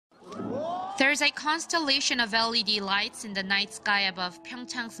There's a constellation of LED lights in the night sky above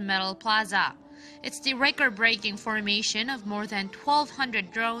Pyeongchang's Metal Plaza. It's the record-breaking formation of more than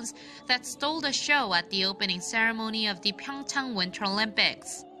 1,200 drones that stole the show at the opening ceremony of the Pyeongchang Winter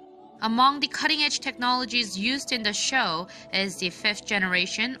Olympics. Among the cutting-edge technologies used in the show is the 5th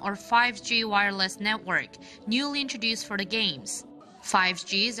generation or 5G wireless network, newly introduced for the Games.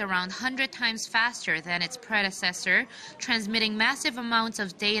 5G is around 100 times faster than its predecessor, transmitting massive amounts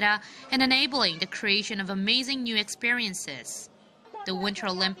of data and enabling the creation of amazing new experiences. The Winter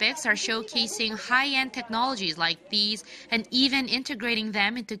Olympics are showcasing high-end technologies like these and even integrating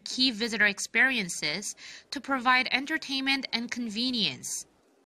them into key visitor experiences to provide entertainment and convenience.